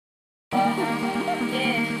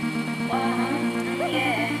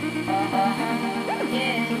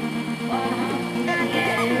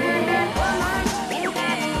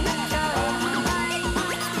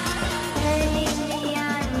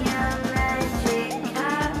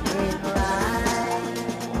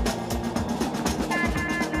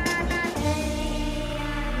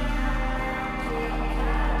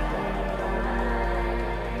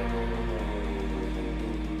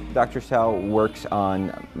Dr. Sal works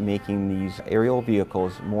on making these aerial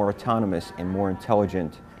vehicles more autonomous and more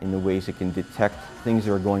intelligent in the ways it can detect things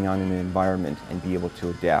that are going on in the environment and be able to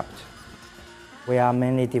adapt. We are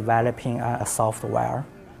mainly developing a software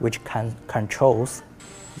which controls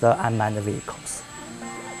the unmanned vehicles.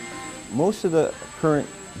 Most of the current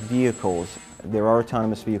vehicles, there are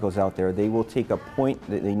autonomous vehicles out there, they will take a point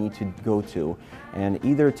that they need to go to and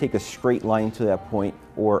either take a straight line to that point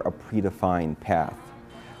or a predefined path.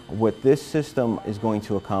 What this system is going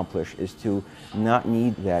to accomplish is to not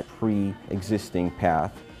need that pre-existing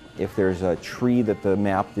path. If there's a tree that the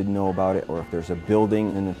map didn't know about it, or if there's a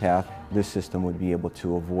building in the path, this system would be able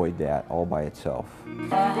to avoid that all by itself.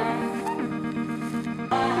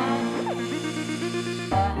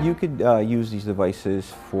 You could use these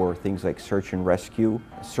devices for things like search and rescue,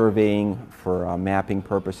 surveying for mapping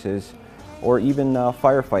purposes, or even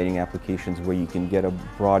firefighting applications where you can get a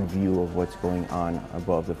broad view of what's going on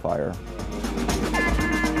above the fire.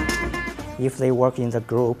 If they work in the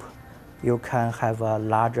group, you can have a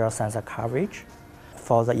larger sensor coverage.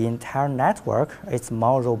 For the entire network, it's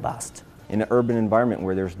more robust. In an urban environment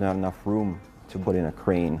where there's not enough room to put in a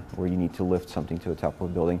crane, where you need to lift something to the top of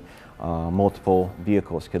a building, multiple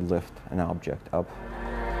vehicles could lift an object up.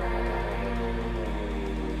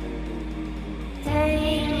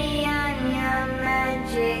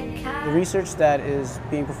 The research that is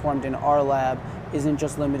being performed in our lab isn't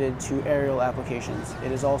just limited to aerial applications.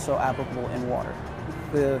 It is also applicable in water.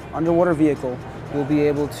 The underwater vehicle will be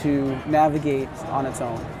able to navigate on its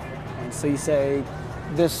own. And so you say,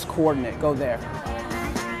 this coordinate, go there.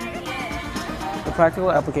 The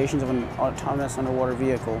practical applications of an autonomous underwater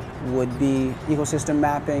vehicle would be ecosystem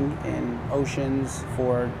mapping in oceans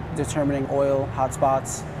for determining oil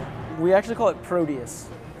hotspots. We actually call it Proteus.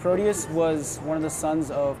 Proteus was one of the sons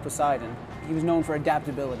of Poseidon. He was known for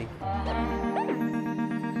adaptability.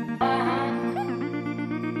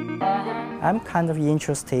 I'm kind of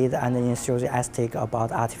interested and enthusiastic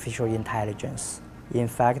about artificial intelligence. In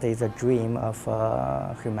fact, it's a dream of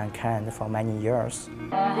humankind for many years.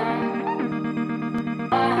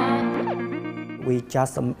 We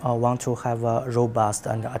just want to have robust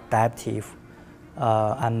and adaptive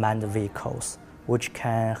unmanned vehicles which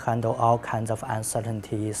can handle all kinds of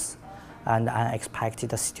uncertainties and unexpected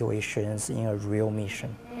situations in a real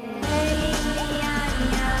mission.